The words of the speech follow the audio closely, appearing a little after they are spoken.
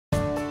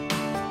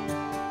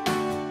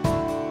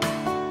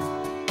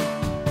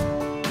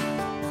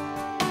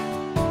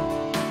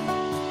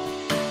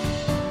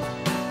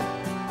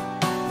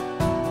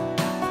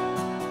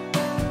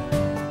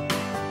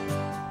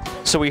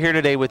So we're here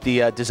today with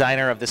the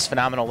designer of this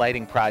phenomenal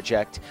lighting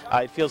project.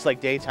 It feels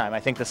like daytime. I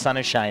think the sun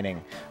is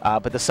shining,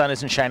 but the sun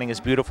isn't shining as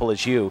beautiful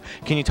as you.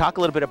 Can you talk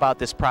a little bit about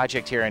this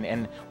project here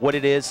and what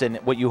it is and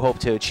what you hope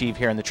to achieve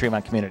here in the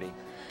Tremont community?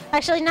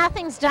 Actually,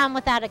 nothing's done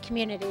without a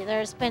community.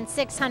 There's been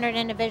 600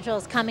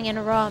 individuals coming in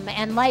a room,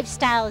 and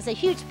lifestyle is a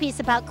huge piece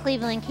about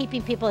Cleveland,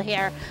 keeping people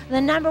here. The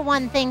number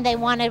one thing they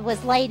wanted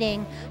was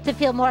lighting to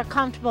feel more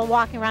comfortable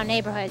walking around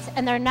neighborhoods,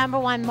 and their number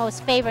one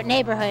most favorite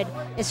neighborhood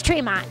is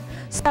Tremont.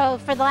 So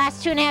for the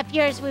last 2.5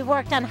 years, we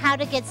worked on how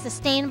to get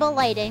sustainable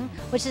lighting,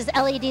 which is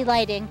LED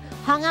lighting,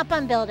 hung up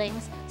on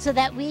buildings so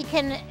that we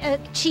can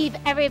achieve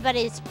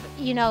everybody's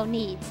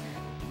needs.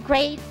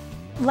 Great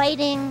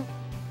lighting,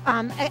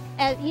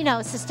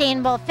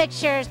 sustainable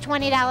fixtures,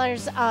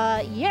 $20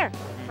 a year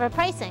for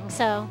pricing.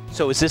 So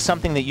is this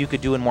something that you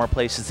could do in more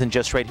places than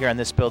just right here on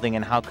this building,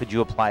 and how could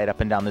you apply it up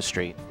and down the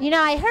street?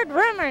 I heard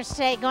rumors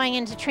today going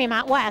into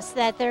Tremont West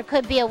that there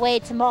could be a way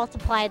to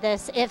multiply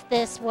this if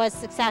this was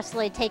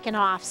successfully taken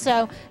off.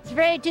 So it's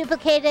very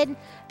duplicated.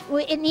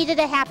 It needed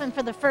to happen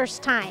for the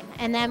first time,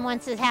 and then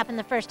once it happened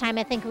the first time,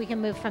 I think we can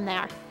move from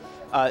there.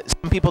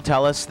 Some people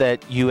tell us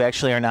that you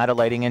actually are not a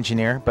lighting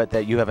engineer, but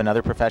that you have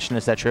another profession.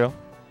 Is that true?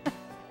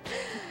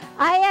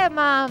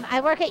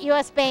 I work at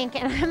U.S.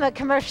 Bank, and I'm a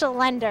commercial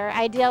lender.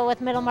 I deal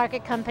with middle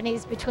market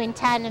companies between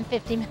 $10 and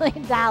 $50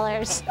 million.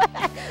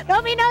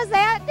 Nobody knows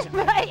that,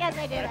 but yes,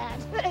 I do that.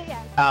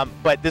 Yes.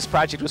 But this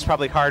project was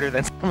probably harder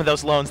than some of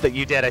those loans that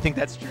you did. I think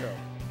that's true.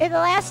 In the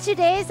last 2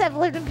 days, I've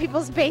lived in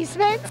people's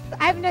basements.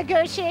 I've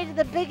negotiated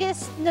the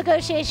biggest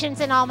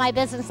negotiations in all my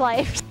business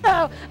life.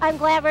 So I'm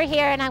glad we're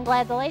here, and I'm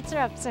glad the lights are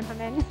up,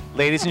 Zimmerman.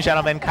 Ladies and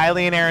gentlemen,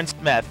 Kylie and Aaron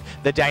Smith,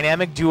 the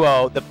dynamic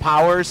duo, the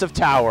powers of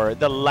Tower,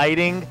 the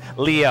lighting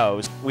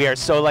Leos. We are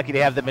so lucky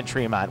to have them in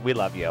Tremont. We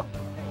love you.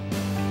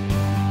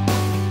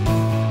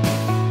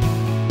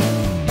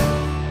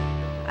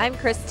 I'm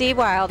Christy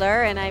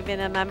Wilder, and I've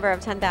been a member of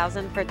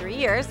 10,000 for 3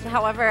 years.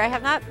 However, I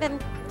have not been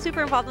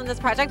super involved in this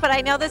project, but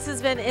I know this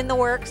has been in the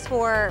works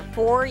for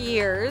 4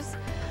 years.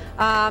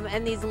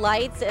 And these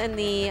lights and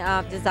the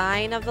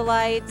design of the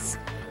lights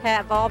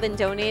have all been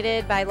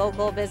donated by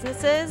local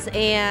businesses,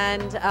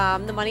 and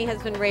the money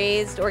has been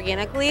raised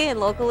organically and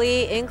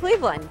locally in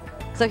Cleveland.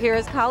 So here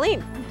is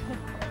Colleen.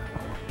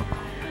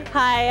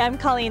 Hi, I'm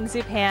Colleen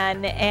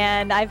Zupan,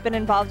 and I've been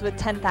involved with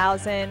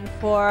 10,000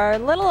 for a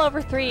little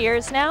over 3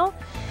 years now.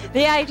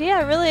 The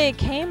idea really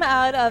came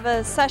out of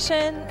a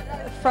session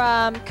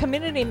from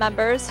community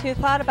members who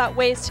thought about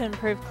ways to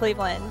improve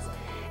Cleveland.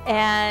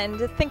 And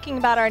thinking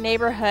about our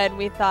neighborhood,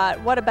 we thought,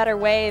 what a better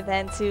way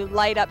than to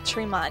light up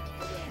Tremont.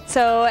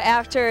 So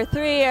after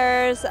 3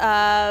 years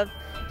of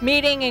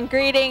meeting and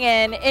greeting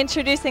and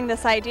introducing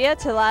this idea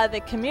to a lot of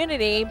the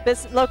community,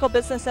 local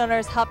business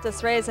owners helped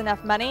us raise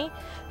enough money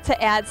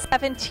to add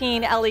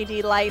 17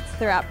 LED lights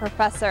throughout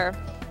Professor.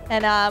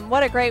 And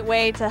what a great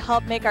way to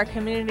help make our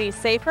community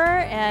safer,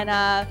 and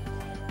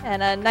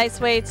a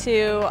nice way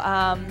to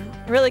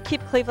really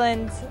keep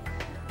Cleveland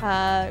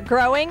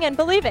growing and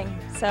believing.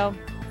 So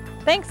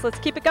thanks, let's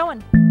keep it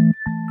going.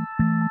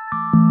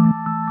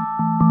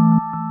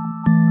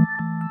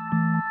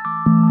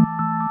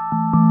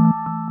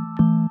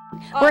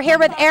 We're here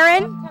with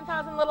Aaron.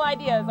 10,000 Little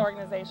Ideas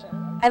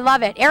organization. I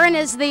love it. Aaron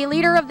is the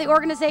leader of the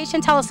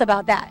organization. Tell us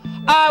about that.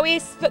 We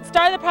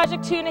started the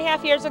project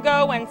 2.5 years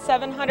ago when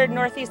 700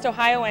 Northeast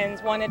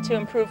Ohioans wanted to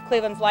improve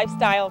Cleveland's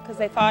lifestyle because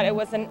they thought it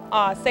wasn't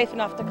safe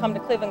enough to come to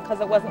Cleveland because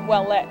it wasn't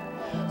well lit.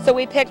 So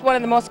we picked one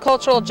of the most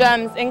cultural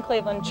gems in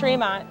Cleveland,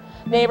 Tremont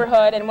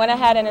neighborhood, and went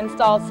ahead and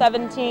installed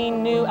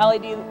 17 new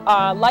LED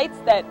lights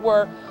that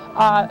were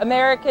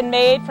American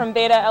made from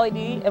Beta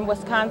LED in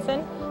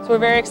Wisconsin. So we're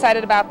very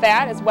excited about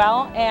that as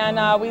well. And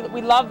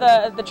we love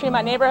the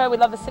Tremont neighborhood. We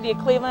love the city of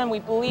Cleveland. We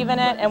believe in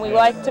it, and we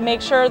like to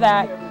make sure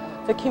that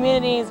the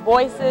community's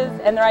voices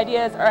and their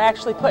ideas are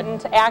actually put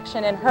into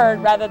action and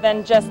heard rather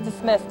than just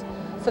dismissed.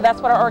 So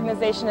that's what our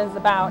organization is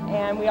about.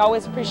 And we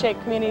always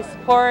appreciate community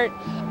support,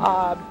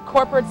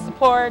 corporate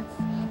support,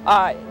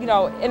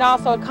 and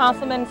also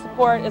councilman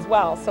support as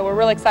well. So we're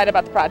really excited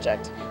about the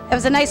project. It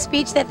was a nice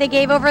speech that they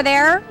gave over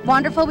there.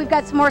 Wonderful. We've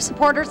got some more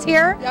supporters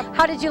here. Yep.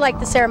 How did you like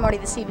the ceremony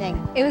this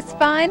evening? It was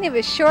fun, it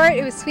was short,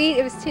 it was sweet,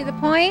 it was to the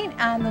point.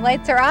 The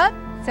lights are up,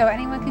 so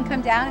anyone can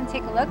come down and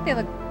take a look. They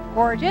look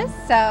gorgeous,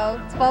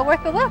 so it's well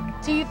worth a look.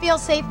 Do you feel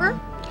safer?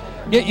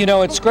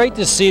 Yeah, it's great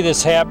to see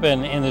this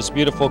happen in this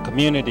beautiful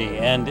community,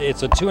 and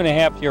it's a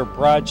 2.5-year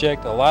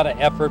project, a lot of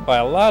effort by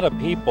a lot of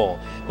people,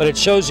 but it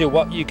shows you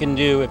what you can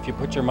do if you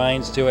put your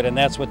minds to it, and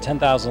that's what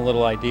 10,000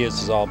 Little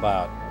Ideas is all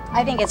about.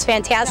 I think it's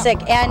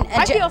fantastic. And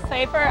I feel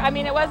safer. I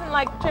mean, it wasn't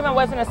like Tremont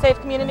wasn't a safe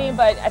community,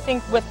 but I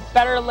think with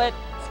better lit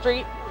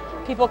street,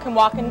 people can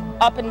walk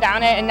up and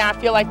down it and not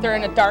feel like they're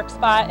in a dark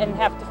spot and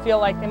have to feel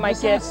like they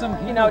might get,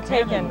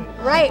 taken.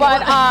 Right.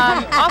 But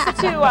also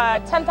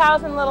too,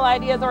 10,000 Little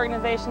Ideas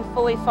organization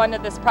fully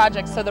funded this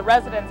project, so the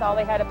residents, all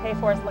they had to pay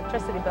for is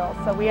electricity bills.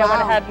 So we went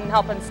ahead and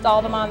helped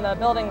install them on the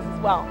buildings as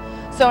well.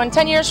 So in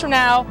 10 years from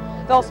now,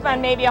 they'll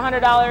spend maybe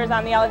 $100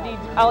 on the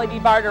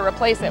LED bar to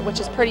replace it, which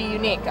is pretty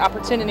unique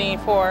opportunity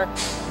for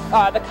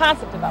the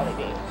concept of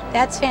LED.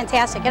 That's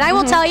fantastic. And I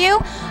will tell you,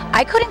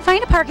 I couldn't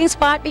find a parking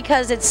spot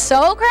because it's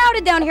so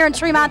crowded down here in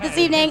Tremont this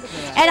evening.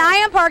 And I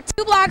am parked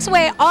 2 blocks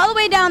away, all the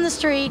way down the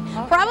street,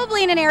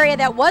 probably in an area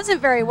that wasn't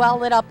very well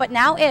lit up, but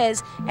now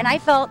is. And I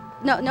felt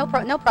no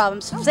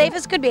problems, safe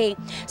as could be.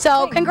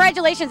 So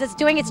congratulations, it's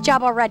doing its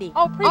job already.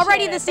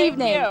 Already this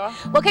evening.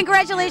 Well,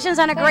 congratulations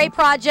on a great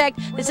project.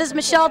 This is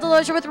Michelle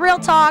Delozier with Real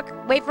Talk.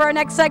 Wait for our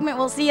next segment.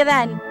 We'll see you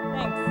then.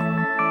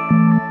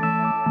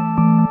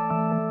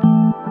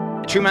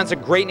 Tremont's a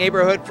great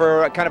neighborhood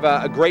for kind of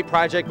a great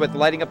project with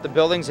lighting up the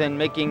buildings and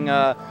making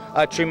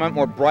Tremont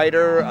more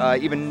brighter,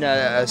 even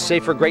a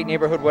safer, great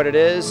neighborhood what it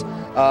is.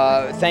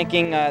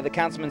 Thanking the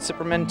Councilman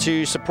Sipperman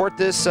to support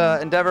this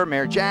endeavor,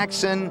 Mayor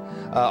Jackson,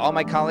 all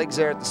my colleagues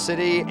there at the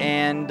city,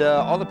 and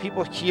all the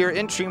people here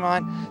in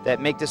Tremont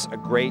that make this a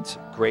great,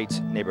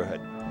 great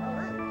neighborhood.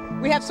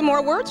 We have some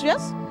more words,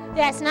 yes?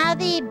 Yes, now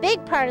the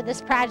big part of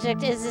this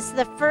project is this is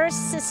the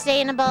first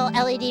sustainable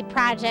LED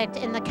project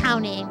in the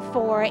county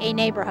for a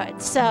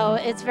neighborhood. So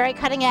it's very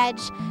cutting edge.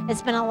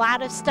 It's been a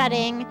lot of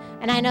studying,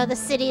 and I know the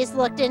city has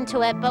looked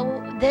into it,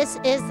 but this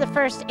is the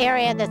first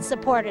area that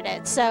supported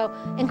it. So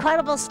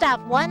incredible stuff.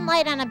 One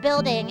light on a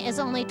building is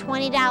only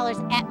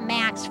 $20 at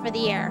max for the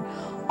year.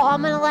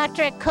 Allman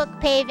Electric, Cook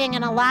Paving,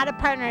 and a lot of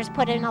partners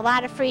put in a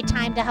lot of free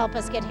time to help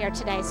us get here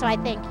today. So I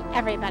thank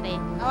everybody.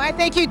 Oh, I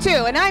thank you too.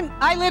 And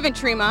I live in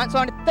Tremont, so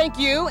I want to thank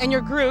you and your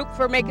group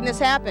for making this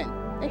happen.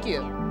 Thank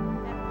you.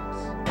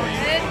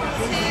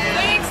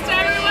 Thanks to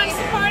everyone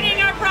supporting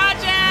our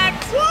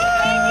project. Woo!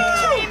 Thank you,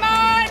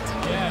 Tremont.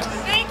 Yes.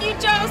 Thank you,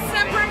 Joe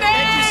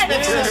Sipperman.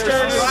 Thank you, Smith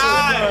Sisters.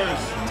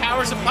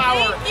 Towers of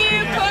Power. Thank